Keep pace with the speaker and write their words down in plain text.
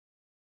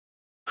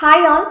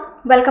Hi all,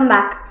 welcome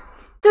back.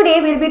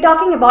 Today we'll be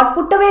talking about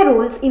put-away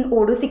rules in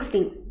Odoo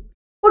 16.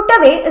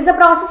 Put-away is the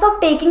process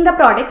of taking the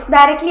products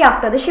directly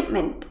after the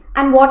shipment,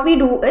 and what we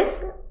do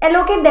is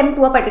allocate them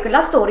to a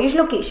particular storage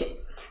location.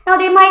 Now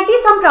there might be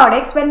some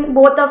products when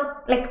both of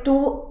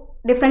two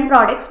different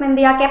products, when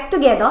they are kept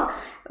together,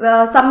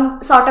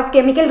 some sort of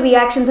chemical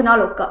reactions and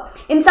all occur.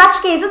 In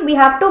such cases, we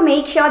have to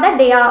make sure that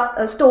they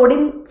are stored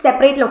in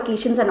separate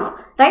locations and all,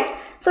 right?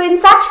 So in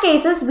such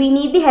cases, we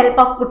need the help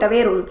of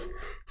put-away rules.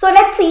 So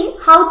let's see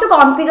how to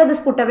configure this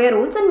put-away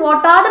rules and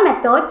what are the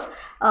methods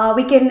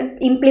we can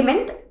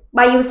implement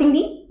by using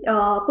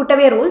the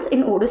put-away rules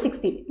in Odoo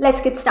 16.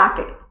 Let's get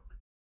started.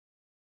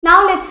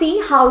 Now let's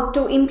see how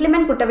to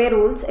implement put-away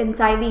rules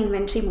inside the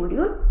inventory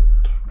module.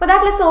 For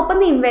that, let's open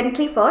the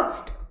inventory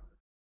first.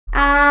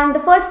 And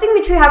the first thing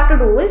which we have to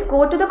do is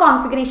go to the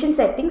configuration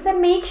settings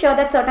and make sure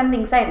that certain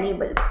things are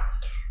enabled.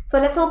 So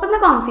let's open the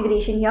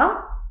configuration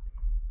here.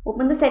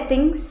 Open the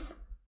settings.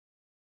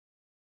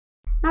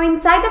 Now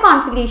inside the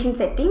configuration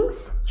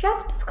settings,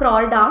 just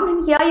scroll down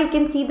and here you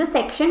can see the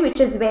section which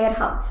is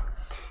warehouse.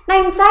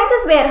 Now inside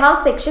this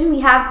warehouse section,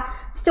 we have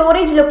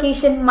storage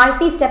location,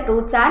 multi-step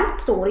routes and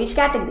storage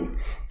categories.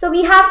 So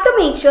we have to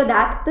make sure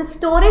that the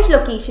storage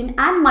location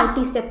and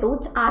multi-step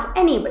routes are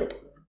enabled.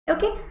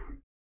 Okay.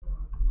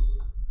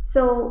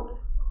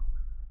 So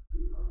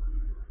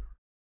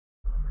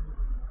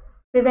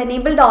we've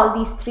enabled all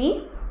these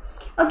three.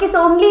 Okay,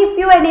 so only if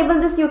you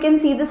enable this, you can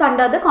see this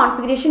under the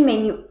configuration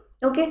menu.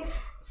 Okay,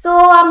 so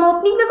I'm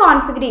opening the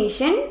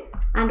configuration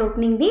and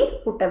opening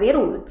the put-away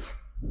rules.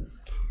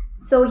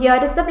 So here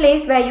is the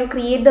place where you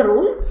create the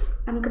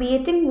rules. I'm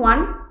creating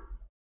one,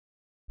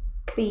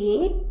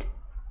 create,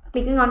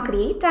 clicking on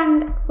create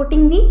and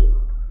putting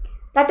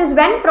that is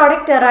when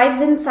product arrives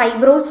in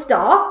Cybrosys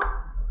stock.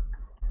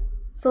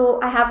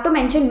 So I have to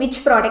mention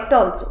which product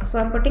also. So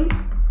I'm putting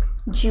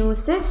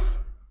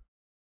juices.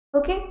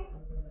 Okay,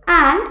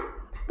 and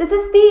this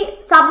is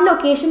the sub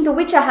location to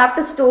which I have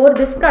to store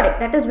this product.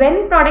 That is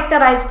when product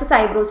arrives to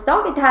Cybrosys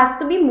stock, it has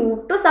to be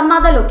moved to some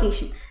other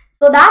location.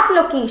 So that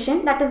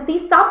location, that is the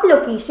sub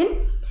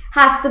location,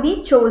 has to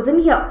be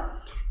chosen here.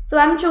 So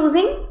I'm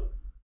choosing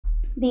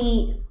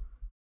the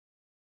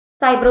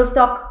Cybrosys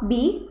stock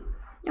B.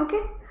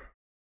 Okay,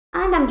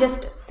 and I'm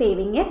just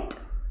saving it.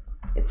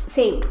 It's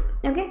saved.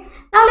 Okay,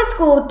 now let's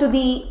go to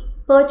the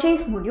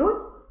purchase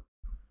module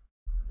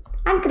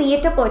and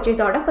create a purchase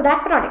order for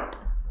that product.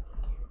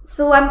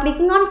 So I'm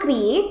clicking on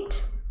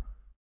create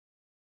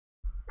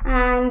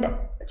and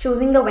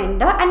choosing the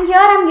vendor, and here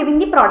I'm giving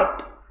the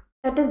product.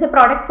 That is the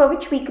product for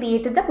which we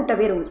created the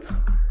put-away rules.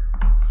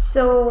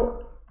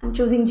 So I'm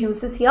choosing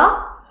juices here,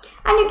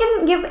 and you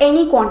can give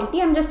any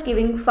quantity. I'm just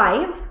giving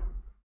 5.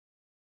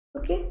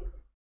 Okay,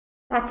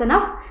 that's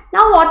enough.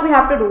 Now what we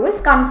have to do is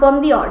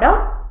confirm the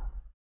order.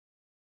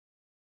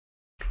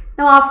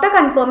 Now after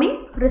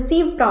confirming,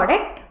 receive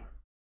product.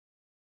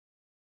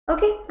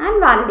 Okay, and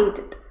validate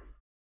it.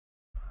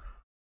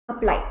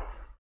 Apply.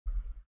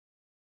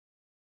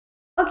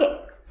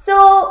 Okay,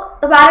 so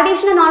the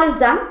validation and all is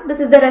done. This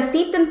is the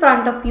receipt in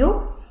front of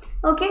you.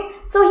 Okay,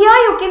 so here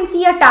you can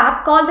see a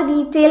tab called the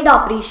detailed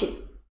operation.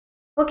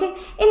 Okay,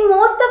 in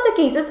most of the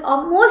cases,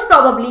 or most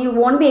probably, you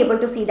won't be able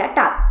to see that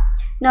tab.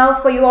 Now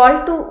for you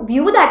all to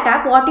view that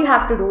tab, what you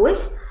have to do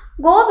is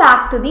go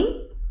back to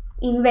the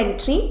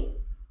inventory.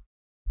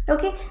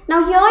 Okay,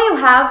 now here you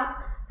have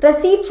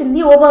receipts in the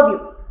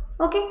overview.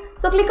 Okay,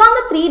 so click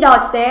on the 3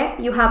 dots there.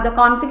 You have the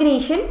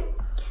configuration.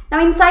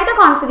 Now inside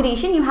the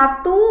configuration, you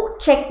have 2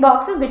 check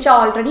boxes which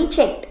are already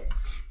checked.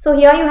 So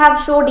here you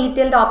have show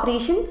detailed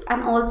operations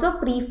and also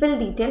pre-fill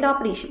detailed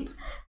operations.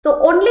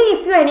 So only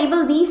if you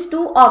enable these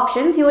 2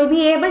 options, you will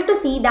be able to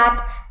see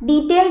that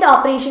detailed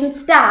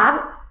operations tab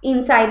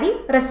inside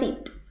the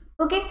receipt.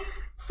 Okay,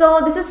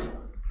 so this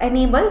is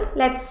enabled.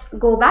 Let's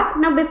go back.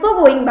 Now before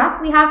going back,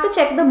 we have to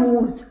check the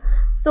moves.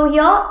 So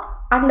here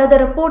under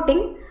the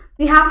reporting,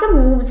 we have the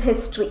moves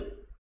history.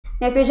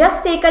 Now if you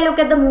just take a look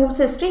at the moves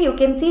history, you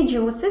can see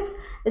juices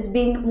is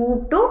being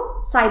moved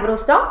to Cybrosys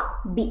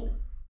stock B.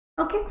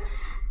 Okay,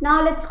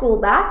 now let's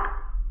go back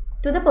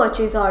to the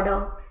purchase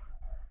order.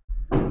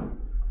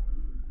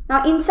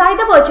 Now inside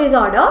the purchase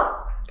order,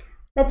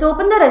 let's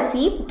open the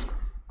receipt.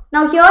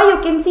 Now here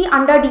you can see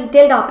under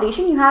detailed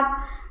operation, you have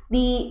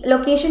the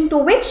location to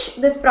which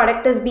this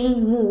product is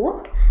being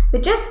moved,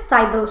 which is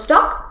Cybrosys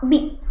stock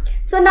B.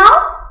 So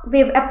now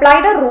we've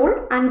applied a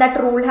rule and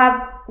that rule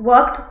have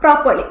worked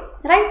properly,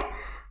 right?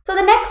 So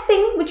the next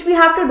thing which we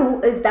have to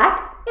do is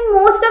that in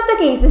most of the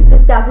cases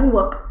this doesn't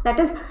work. That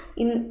is,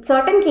 in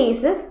certain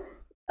cases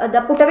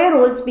the put-away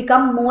rules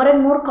become more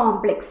and more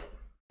complex.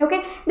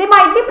 Okay, there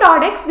might be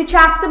products which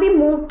has to be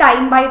moved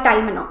time by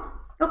time and all.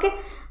 Okay,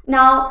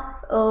 now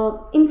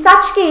in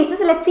such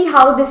cases, let's see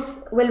how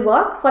this will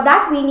work. For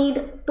that, we need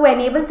to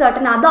enable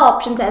certain other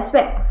options as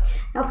well.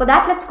 Now for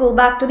that, let's go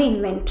back to the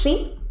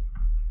inventory.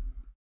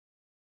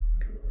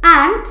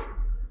 And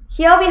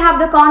here we have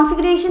the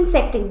configuration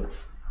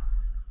settings.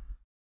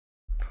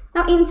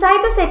 Now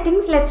inside the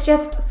settings, let's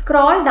just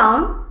scroll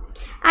down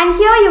and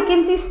here you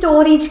can see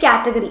storage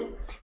category.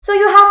 So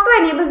you have to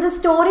enable the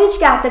storage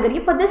category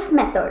for this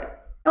method.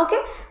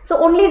 Okay,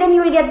 so only then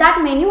you will get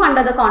that menu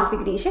under the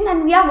configuration,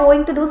 and we are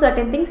going to do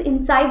certain things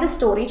inside the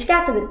storage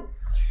category.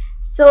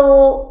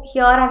 So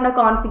here under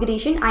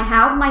configuration, I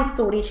have my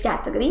storage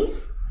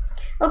categories.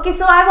 Okay,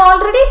 so I've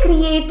already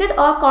created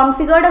or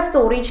configured a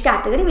storage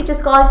category which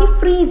is called the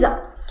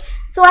freezer.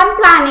 So I'm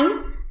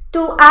planning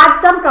to add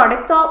some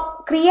products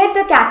or create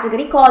a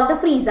category called the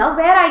freezer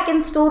where I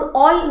can store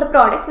all the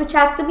products which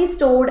has to be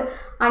stored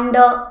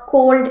under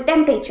cold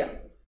temperature.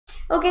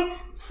 Okay,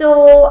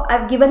 so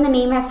I've given the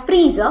name as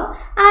freezer,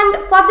 and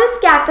for this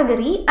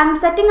category I'm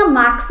setting a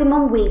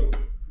maximum weight.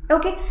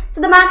 Okay, so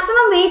the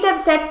maximum weight I've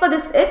set for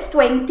this is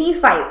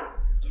 25.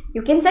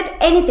 You can set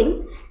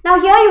anything. Now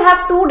here you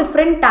have two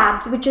different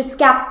tabs, which is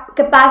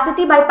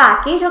capacity by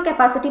package or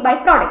capacity by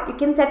product. You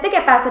can set the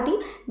capacity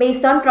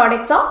based on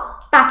products or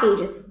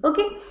packages.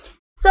 Okay,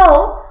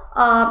 so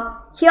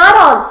here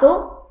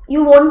also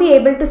you won't be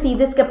able to see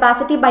this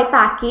capacity by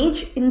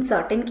package in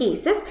certain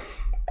cases.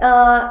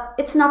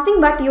 It's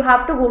nothing but you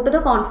have to go to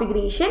the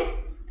configuration.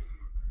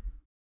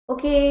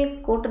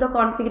 Okay, go to the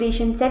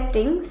configuration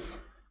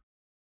settings,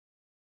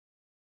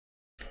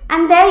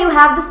 and there you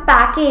have this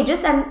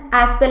packages and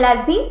as well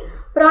as the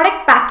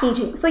product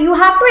packaging. So you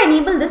have to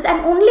enable this,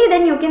 and only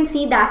then you can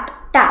see that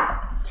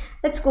tab.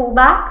 Let's go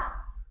back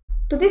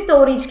to the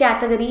storage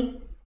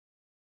category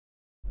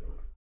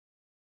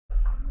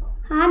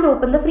and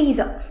open the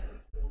freezer.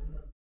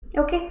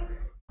 Okay,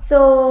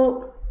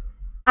 so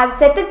I've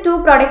set it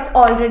two products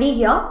already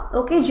here.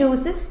 Okay,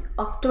 juices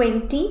of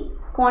 20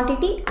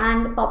 quantity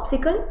and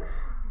popsicle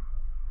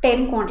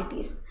 10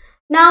 quantities.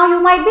 Now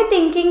you might be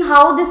thinking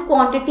how these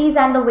quantities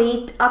and the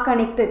weight are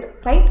connected,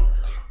 right?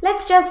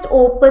 Let's just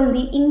open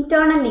the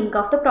internal link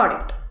of the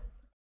product.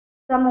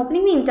 So I'm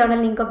opening the internal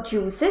link of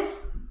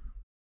juices,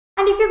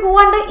 and if you go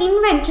under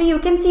inventory, you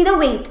can see the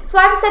weight. So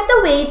I've set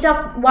the weight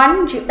of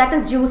that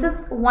is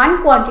juices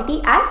 1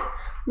 quantity as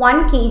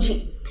 1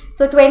 kg.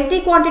 So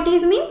 20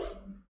 quantities means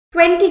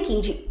 20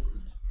 kg.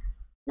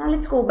 Now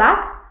let's go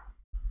back.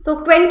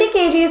 So 20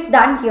 kg is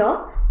done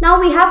here. Now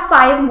we have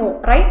 5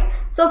 more, right?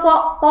 So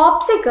for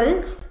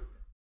popsicles,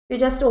 you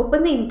just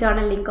open the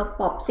internal link of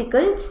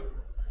popsicles.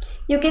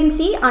 You can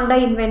see under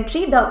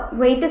inventory, the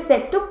weight is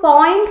set to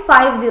 0.50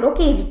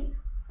 kg.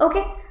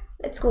 Okay,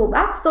 let's go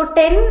back. So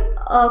 10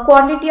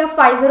 quantity of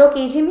 50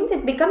 kg means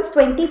it becomes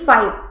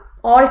 25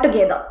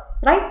 altogether,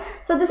 right?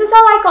 So this is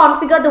how I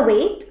configure the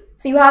weight.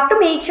 So you have to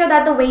make sure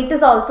that the weight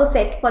is also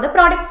set for the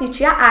products which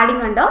you are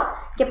adding under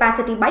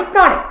capacity by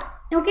product.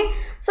 Okay,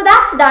 so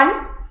that's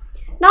done.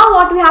 Now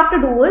what we have to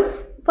do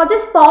is, for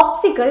this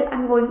popsicle,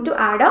 I'm going to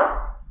add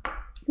a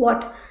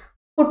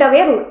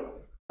putaway rule.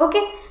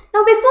 Okay,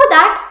 now before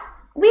that,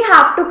 we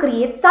have to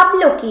create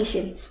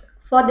sub-locations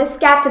for this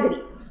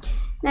category.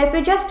 Now if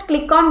you just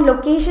click on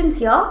locations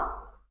here,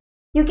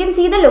 you can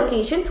see the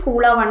locations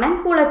cooler 1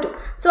 and cooler 2.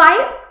 So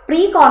I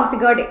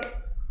pre-configured it.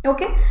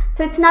 Okay,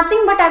 so it's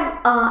nothing but I've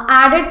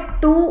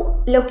added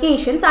 2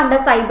 locations under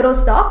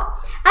Cybrosys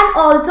and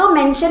also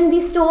mentioned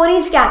the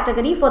storage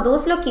category for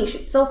those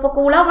locations. So for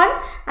cooler 1,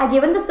 I've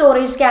given the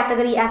storage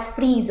category as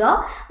freezer,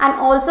 and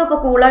also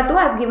for cooler 2,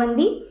 I've given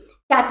the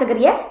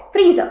category as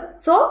freezer.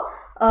 So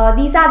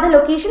these are the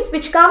locations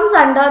which comes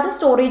under the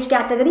storage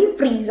category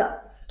freezer.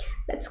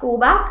 Let's go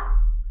back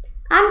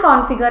and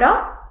configure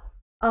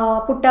a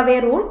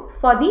putaway rule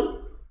for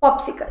the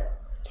popsicle.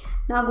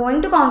 Now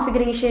going to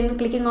configuration,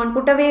 clicking on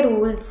putaway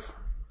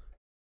rules,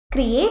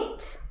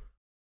 create.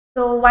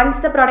 So once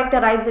the product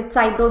arrives at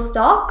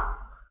Cybrosys,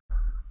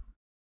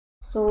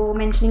 so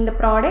mentioning the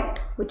product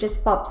which is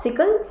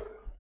popsicles,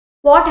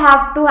 what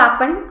have to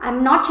happen?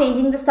 I'm not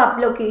changing the sub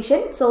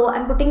location, so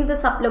I'm putting the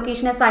sub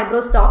location as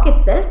Cybrosys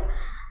itself.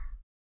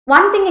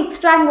 One thing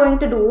extra I'm going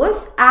to do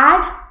is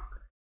add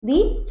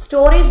the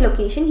storage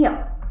location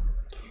here.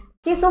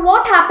 Okay, so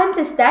what happens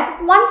is that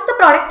once the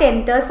product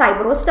enters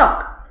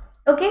Cybrosys,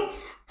 okay,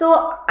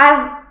 so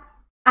I've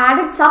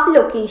added sub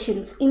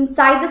locations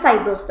inside the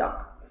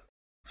Cybrosys.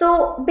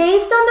 So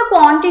based on the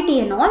quantity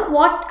and all,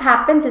 what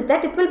happens is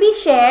that it will be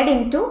shared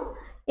into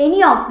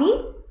any of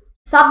the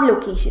sub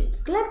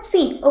locations. Let's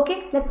see.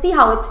 Okay, let's see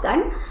how it's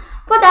done.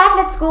 For that,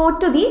 let's go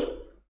to the,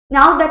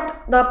 now that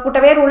the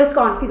putaway rule is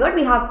configured,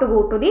 we have to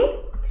go to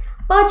the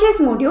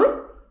purchase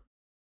module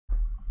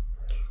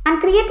and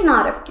create an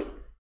RFQ.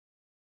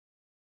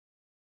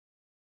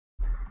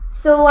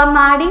 So I'm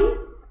adding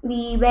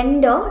the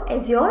vendor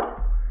as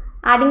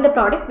adding the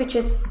product which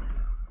is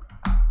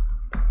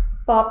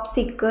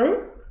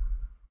popsicle.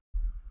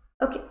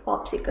 Okay,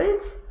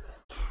 popsicles.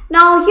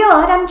 Now here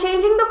I'm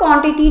changing the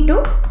quantity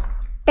to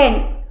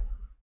 10.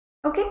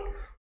 Okay,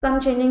 so I'm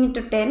changing it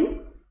to 10,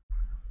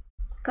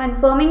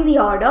 confirming the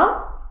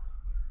order.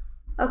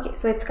 Okay,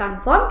 so it's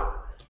confirmed.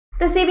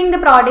 Receiving the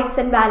products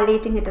and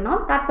validating it and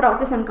all, that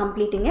process I'm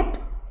completing it.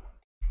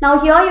 Now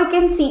here you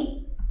can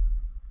see,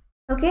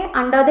 okay,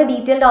 under the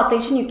detailed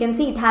operation you can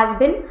see it has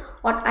been,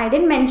 what I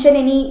didn't mention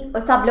any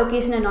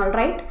sub-location and all,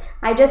 right?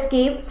 I just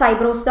gave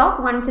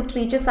Cybrosys. Once it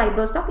reaches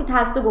Cybrosys, it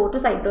has to go to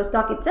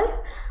Cybrosys itself,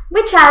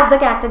 which has the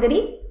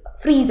category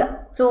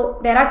freezer. So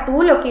there are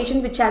two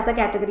locations which has the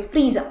category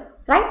freezer,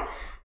 right?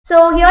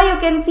 So here you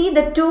can see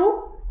the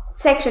two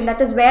section,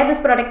 that is where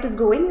this product is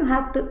going.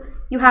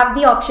 You have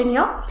the option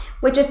here,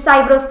 which is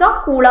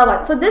Cybrosys cooler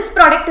 1. So this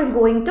product is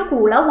going to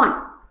cooler 1.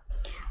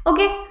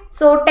 Okay,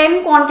 so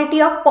 10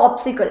 quantity of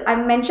popsicle. I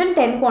mentioned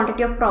 10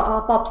 quantity of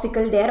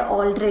popsicle there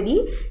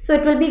already. So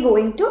it will be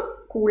going to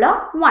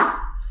cooler 1.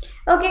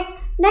 Okay,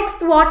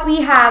 next what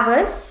we have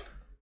is,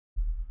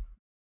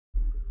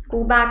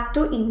 go back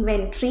to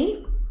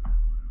inventory.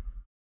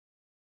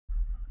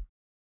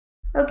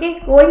 Okay,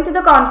 going to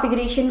the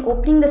configuration,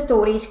 opening the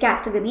storage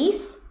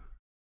categories.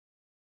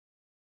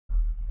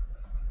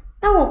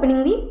 Now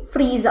opening the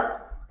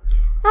freezer.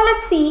 Now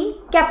let's see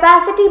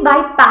capacity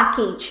by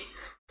package.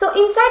 So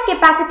inside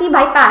capacity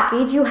by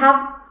package, you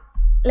have,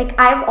 like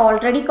I have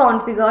already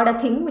configured a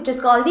thing which is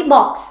called the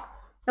box.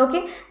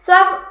 Okay, so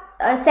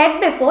I've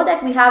said before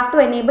that we have to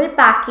enable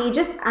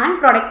packages and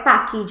product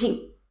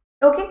packaging.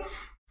 Okay,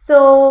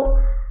 so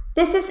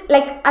this is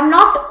like, I'm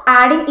not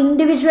adding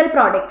individual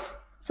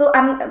products. So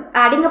I'm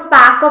adding a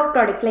pack of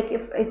products, like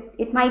if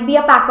it might be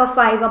a pack of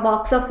 5, a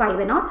box of 5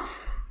 and all.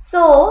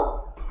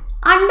 So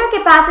under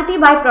capacity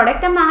by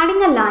product, I'm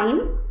adding a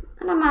line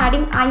and I'm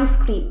adding ice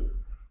cream.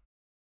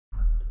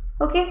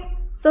 Okay,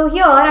 so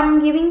here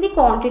I'm giving the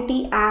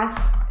quantity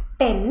as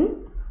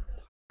 10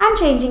 and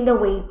changing the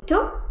weight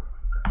to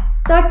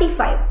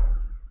 35.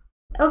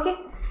 Okay,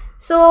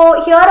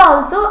 so here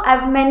also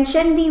I've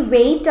mentioned the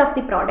weight of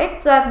the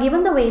product. So I've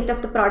given the weight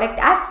of the product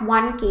as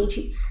 1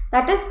 kg.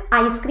 That is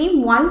ice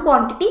cream, 1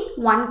 quantity,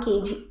 1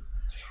 kg.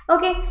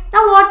 Okay,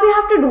 now what we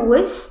have to do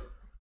is,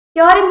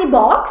 here in the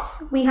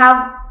box, we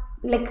have,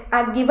 like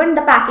I've given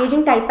the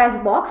packaging type as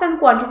box and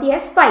quantity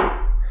as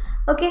 5.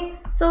 Okay,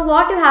 so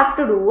what you have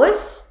to do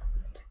is,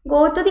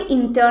 go to the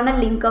internal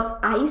link of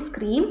ice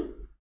cream.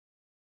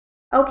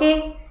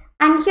 Okay,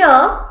 and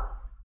here,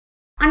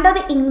 under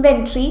the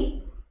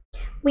inventory,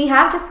 we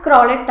have, just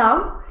scroll it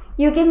down,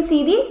 you can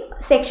see the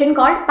section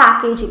called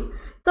packaging.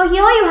 So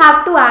here you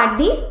have to add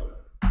the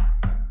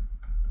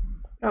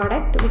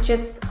product, which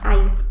is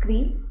ice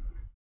cream.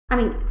 I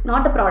mean,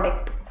 not the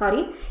product,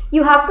 sorry.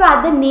 You have to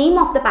add the name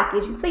of the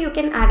packaging. So you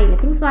can add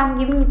anything. So I'm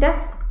giving it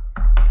as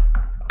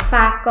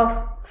pack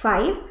of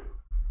 5.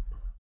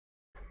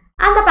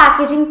 And the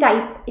packaging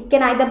type, it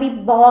can either be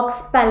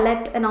box,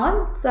 pellet and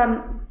all. So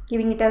I'm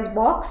giving it as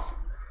box.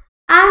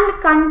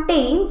 And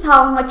contains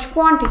how much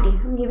quantity?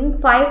 I'm giving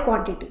 5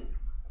 quantity.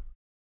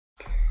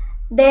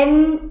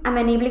 Then I'm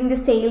enabling the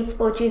sales,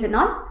 purchase and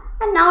all.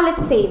 And now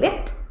let's save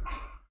it.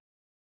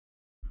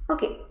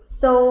 Okay,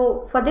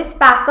 so for this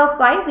pack of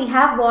 5, we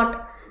have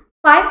what?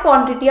 5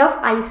 quantity of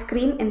ice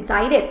cream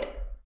inside it.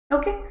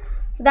 Okay,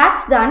 so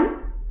that's done.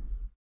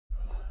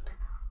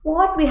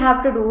 What we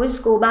have to do is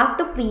go back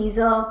to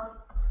freezer.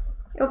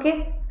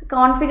 Okay,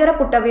 configure a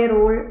putaway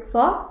role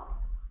for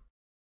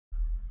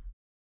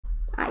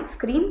ice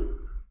cream.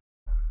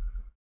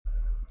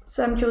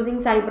 So I'm choosing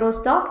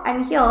Cybrosys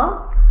and here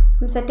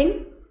I'm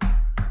setting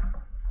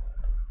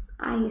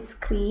ice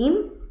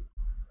cream.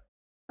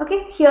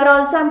 Okay, here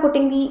also I'm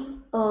putting the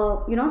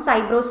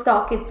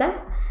Cybrosys itself.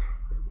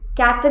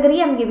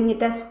 Category I'm giving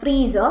it as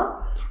freezer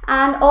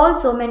and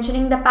also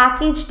mentioning the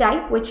package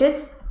type, which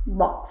is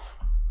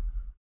box.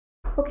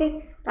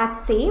 Okay,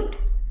 that's saved.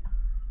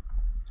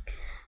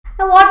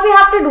 Now what we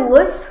have to do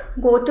is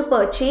go to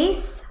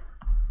purchase.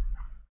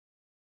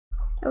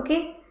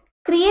 Okay,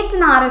 create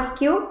an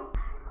RFQ.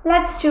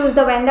 Let's choose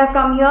the vendor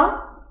from here.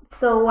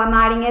 So I'm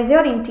adding as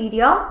your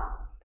interior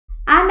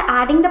and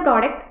adding the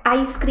product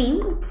ice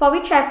cream, for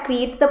which I've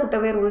created the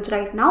putaway rules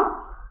right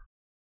now.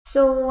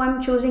 So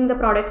I'm choosing the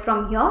product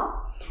from here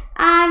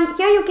and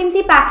here you can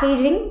see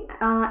packaging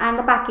and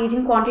the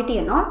packaging quantity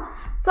and all.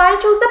 So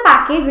I'll choose the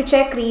package which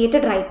I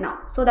created right now.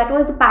 So that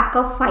was a pack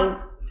of 5.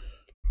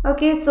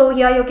 Okay, so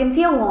here you can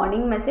see a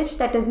warning message,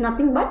 that is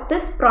nothing but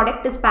this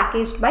product is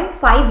packaged by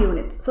 5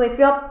 units. So if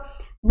you're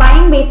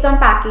buying based on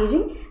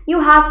packaging, you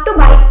have to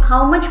buy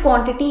how much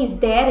quantity is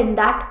there in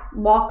that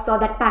box or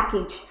that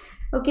package.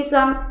 Okay, so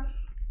I'm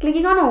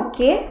clicking on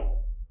OK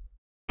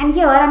and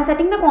here I'm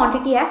setting the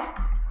quantity as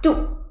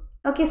 2.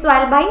 Okay, so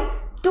I'll buy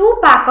 2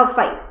 pack of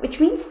 5, which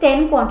means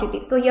 10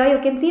 quantity. So here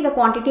you can see the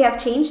quantity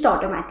have changed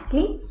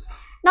automatically.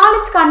 Now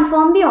let's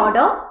confirm the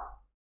order.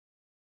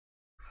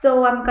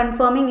 So I'm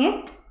confirming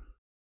it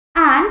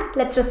and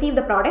let's receive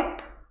the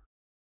product.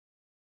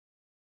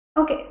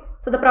 Okay,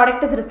 so the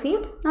product is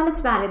received. Now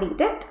let's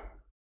validate it.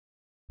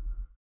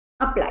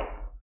 Apply.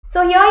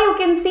 So here you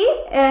can see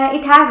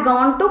it has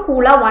gone to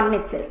cooler 1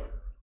 itself.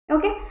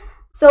 Okay,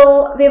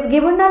 so we've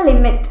given a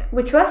limit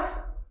which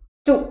was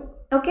 2.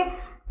 Okay,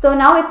 so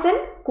now it's in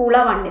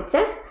cooler 1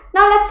 itself.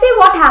 Now let's see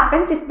what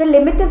happens if the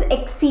limit is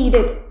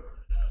exceeded.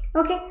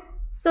 Okay,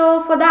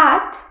 so for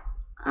that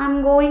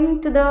I'm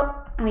going to the,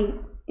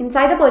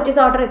 inside the purchase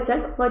order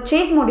itself,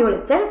 purchase module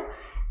itself,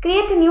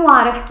 create a new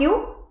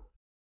RFQ,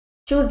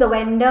 choose the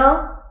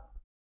vendor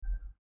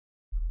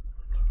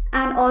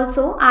and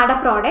also add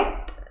a product.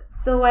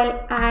 So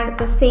I'll add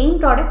the same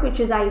product, which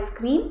is ice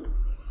cream,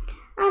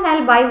 and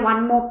I'll buy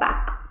 1 more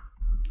pack.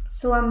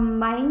 So I'm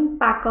buying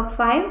pack of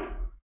 5.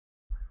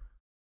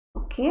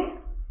 Okay,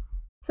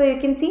 so you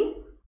can see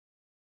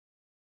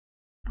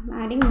I'm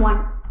adding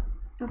 1.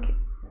 Okay,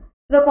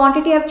 the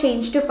quantity I've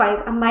changed to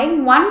 5. I'm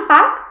buying 1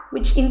 pack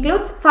which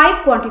includes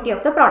 5 quantity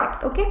of the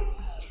product. Okay,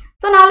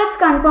 so now let's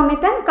confirm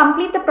it and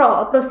complete the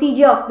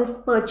procedure of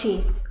this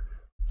purchase.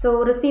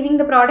 So receiving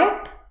the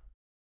product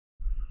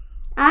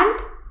and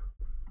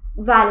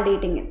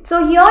validating it.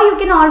 So here you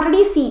can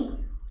already see,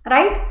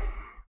 right?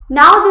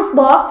 Now this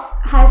box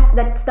has,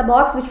 that's the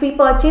box which we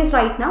purchased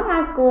right now,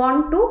 has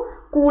gone to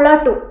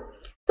cooler 2.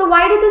 So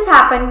why did this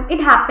happen?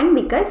 It happened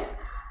because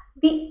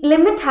the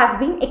limit has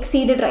been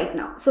exceeded right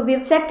now. So we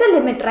have set a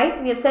limit,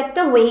 right? We have set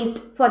a weight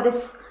for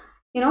this,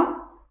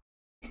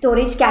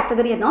 storage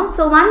category and all.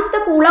 So once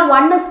the cooler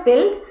 1 is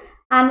filled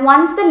and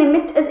once the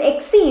limit is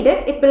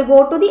exceeded, it will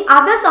go to the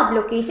other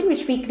sublocation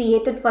which we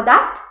created for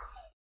that,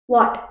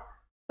 for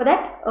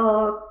that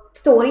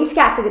storage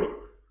category.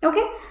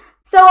 Okay,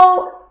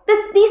 so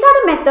these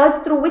are the methods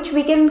through which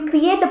we can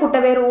create the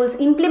put-away rules,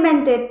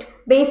 implement it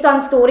based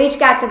on storage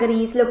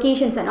categories,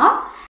 locations and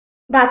all.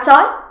 That's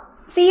all.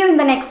 See you in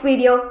the next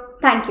video.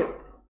 Thank you.